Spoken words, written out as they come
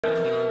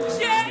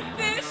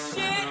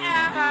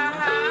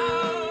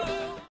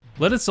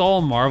Let us all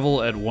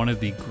marvel at one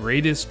of the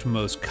greatest,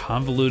 most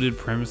convoluted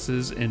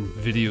premises in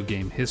video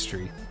game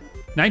history.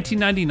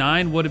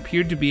 1999, what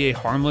appeared to be a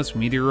harmless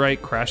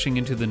meteorite crashing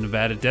into the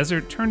Nevada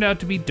desert turned out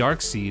to be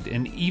Darkseid,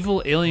 an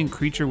evil alien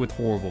creature with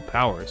horrible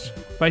powers.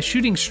 By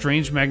shooting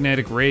strange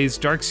magnetic rays,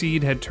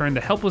 Darkseid had turned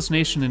the helpless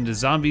nation into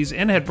zombies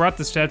and had brought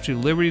the Statue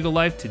of Liberty to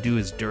life to do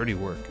his dirty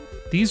work.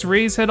 These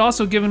rays had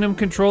also given him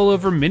control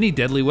over many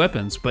deadly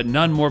weapons, but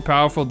none more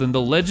powerful than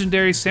the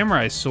legendary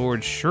samurai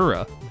sword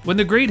Shura. When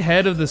the great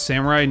head of the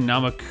samurai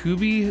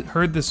Namakubi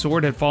heard the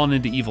sword had fallen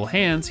into evil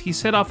hands, he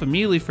set off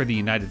immediately for the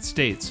United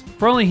States,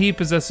 for only he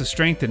possessed the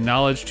strength and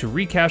knowledge to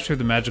recapture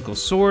the magical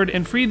sword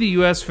and free the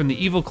US from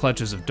the evil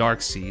clutches of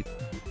Darkseid.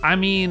 I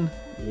mean,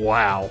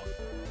 wow.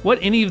 What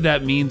any of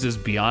that means is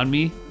beyond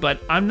me,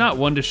 but I'm not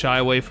one to shy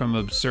away from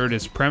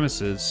absurdist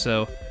premises,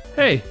 so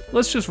hey,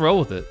 let's just roll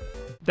with it.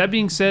 That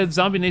being said,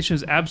 Zombie Nation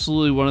is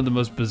absolutely one of the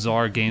most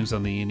bizarre games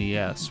on the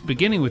NES,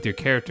 beginning with your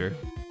character.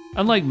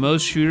 Unlike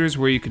most shooters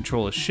where you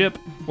control a ship,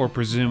 or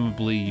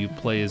presumably you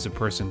play as a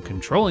person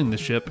controlling the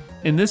ship,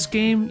 in this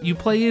game you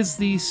play as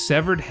the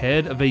severed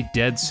head of a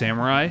dead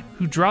samurai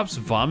who drops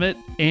vomit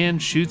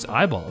and shoots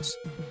eyeballs.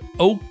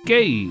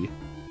 Okay.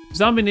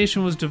 Zombie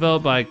Nation was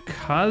developed by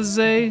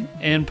Kaze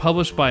and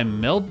published by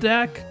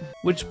Meldak,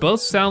 which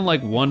both sound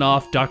like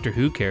one-off Doctor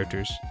Who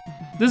characters.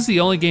 This is the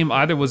only game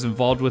either was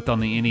involved with on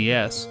the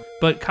NES,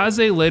 but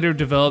Kaze later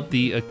developed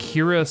the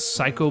Akira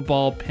Psycho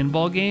Ball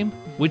pinball game,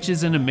 which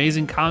is an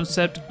amazing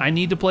concept I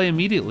need to play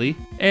immediately,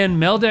 and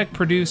Meldak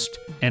produced,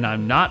 and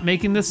I'm not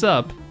making this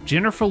up,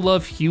 Jennifer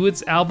Love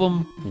Hewitt's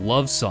album,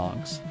 Love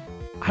Songs.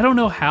 I don't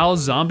know how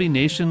Zombie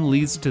Nation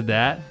leads to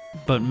that,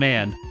 but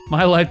man,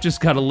 my life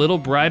just got a little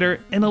brighter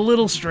and a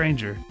little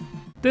stranger.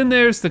 Then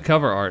there's the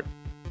cover art.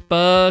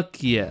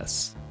 Fuck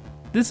yes.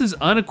 This is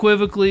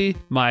unequivocally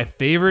my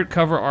favorite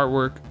cover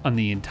artwork on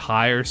the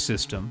entire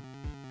system.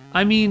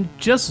 I mean,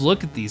 just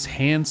look at these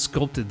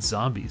hand-sculpted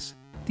zombies.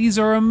 These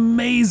are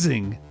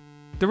amazing!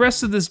 The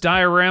rest of this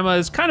diorama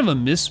is kind of a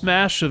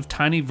mishmash of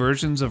tiny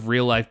versions of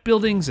real-life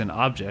buildings and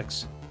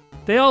objects.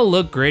 They all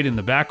look great in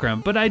the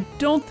background, but I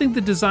don't think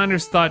the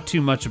designers thought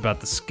too much about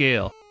the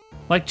scale.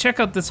 Like,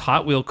 check out this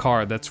Hot Wheel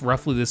car that's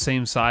roughly the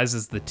same size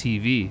as the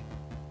TV.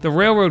 The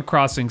railroad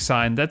crossing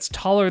sign that's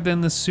taller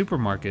than the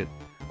supermarket.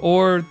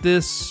 Or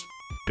this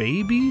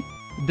baby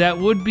that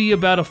would be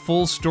about a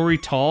full story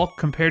tall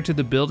compared to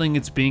the building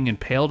it's being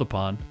impaled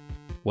upon.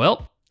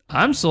 Well,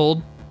 I'm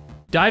sold.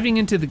 Diving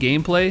into the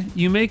gameplay,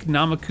 you make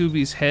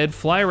Namakubi's head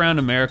fly around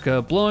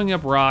America, blowing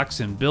up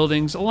rocks and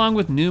buildings, along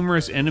with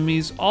numerous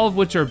enemies, all of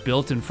which are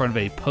built in front of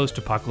a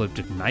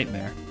post-apocalyptic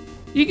nightmare.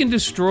 You can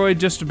destroy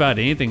just about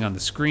anything on the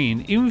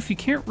screen, even if you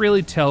can't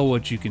really tell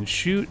what you can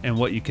shoot and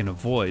what you can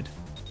avoid.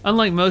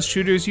 Unlike most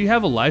shooters, you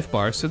have a life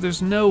bar, so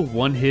there's no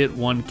one-hit,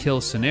 one-kill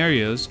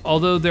scenarios,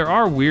 although there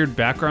are weird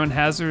background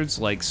hazards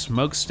like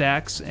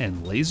smokestacks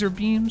and laser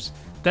beams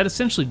that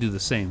essentially do the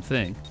same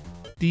thing.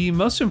 The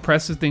most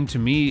impressive thing to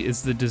me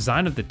is the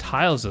design of the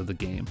tiles of the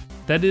game.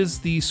 That is,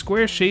 the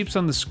square shapes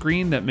on the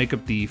screen that make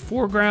up the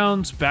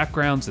foregrounds,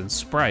 backgrounds, and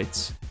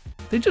sprites.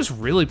 They just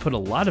really put a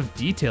lot of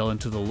detail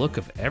into the look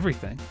of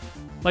everything.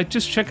 Like,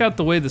 just check out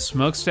the way the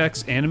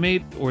smokestacks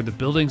animate, or the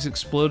buildings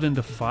explode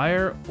into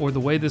fire, or the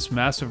way this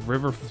massive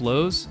river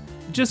flows.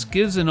 It just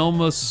gives an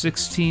almost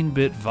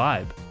 16-bit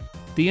vibe.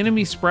 The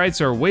enemy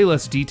sprites are way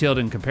less detailed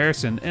in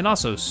comparison, and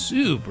also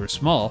super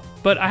small,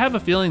 but I have a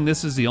feeling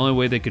this is the only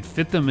way they could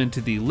fit them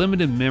into the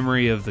limited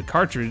memory of the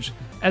cartridge,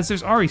 as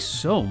there's already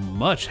so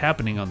much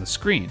happening on the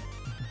screen.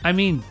 I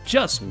mean,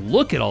 just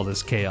look at all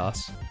this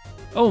chaos.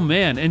 Oh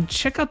man, and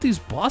check out these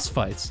boss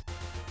fights.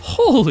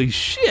 Holy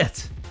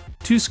shit!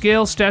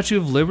 2-scale Statue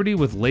of Liberty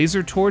with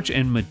laser torch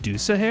and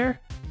Medusa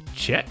hair?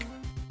 Check.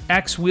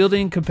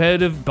 Axe-wielding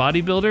competitive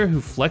bodybuilder who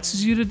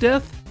flexes you to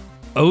death?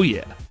 Oh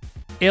yeah.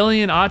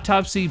 Alien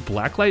Autopsy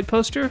blacklight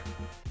poster?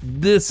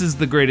 This is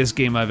the greatest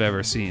game I've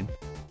ever seen.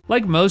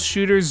 Like most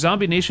shooters,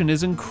 Zombie Nation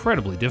is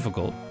incredibly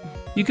difficult.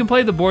 You can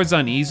play the boards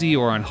on easy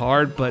or on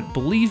hard, but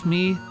believe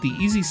me, the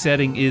easy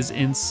setting is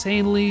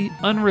insanely,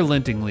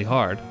 unrelentingly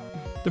hard.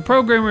 The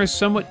programmers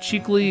somewhat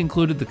cheekily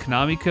included the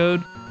Konami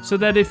code, so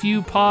that if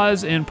you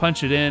pause and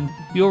punch it in,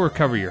 you'll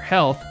recover your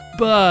health,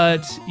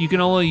 but you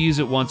can only use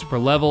it once per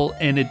level,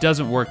 and it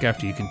doesn't work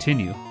after you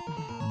continue.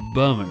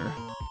 Bummer.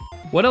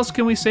 What else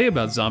can we say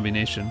about Zombie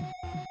Nation?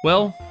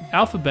 Well,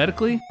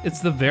 alphabetically, it's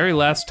the very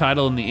last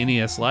title in the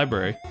NES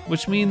library,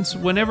 which means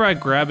whenever I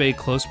grab a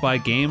close-by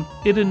game,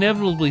 it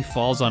inevitably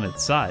falls on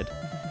its side.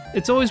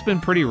 It's always been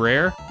pretty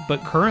rare,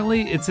 but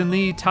currently it's in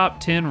the top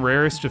 10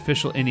 rarest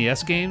official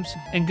NES games,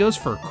 and goes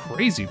for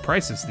crazy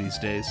prices these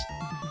days.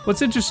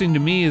 What's interesting to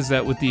me is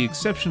that with the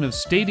exception of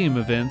stadium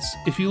events,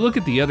 if you look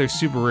at the other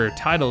super rare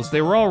titles,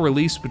 they were all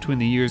released between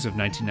the years of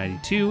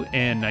 1992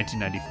 and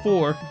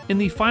 1994, in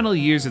the final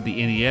years of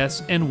the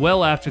NES and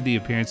well after the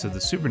appearance of the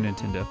Super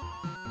Nintendo.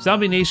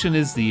 Zombie Nation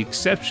is the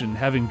exception,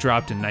 having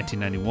dropped in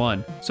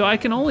 1991, so I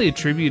can only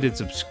attribute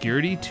its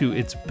obscurity to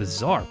its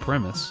bizarre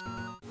premise.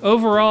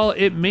 Overall,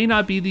 it may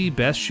not be the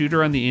best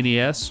shooter on the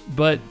NES,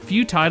 but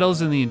few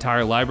titles in the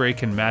entire library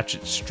can match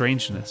its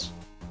strangeness.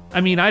 I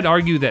mean, I'd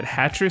argue that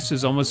Hatris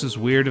is almost as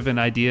weird of an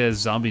idea as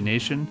Zombie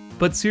Nation,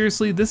 but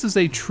seriously, this is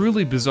a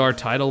truly bizarre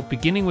title,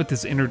 beginning with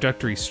its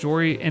introductory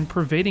story and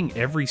pervading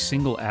every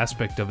single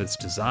aspect of its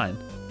design.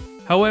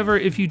 However,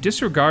 if you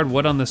disregard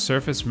what on the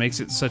surface makes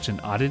it such an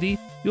oddity,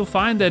 you'll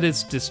find that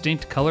its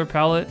distinct color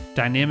palette,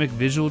 dynamic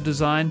visual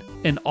design,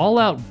 and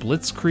all-out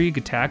blitzkrieg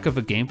attack of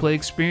a gameplay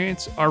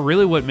experience are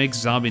really what makes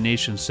Zombie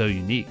Nation so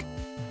unique.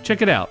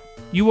 Check it out,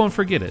 you won't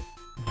forget it.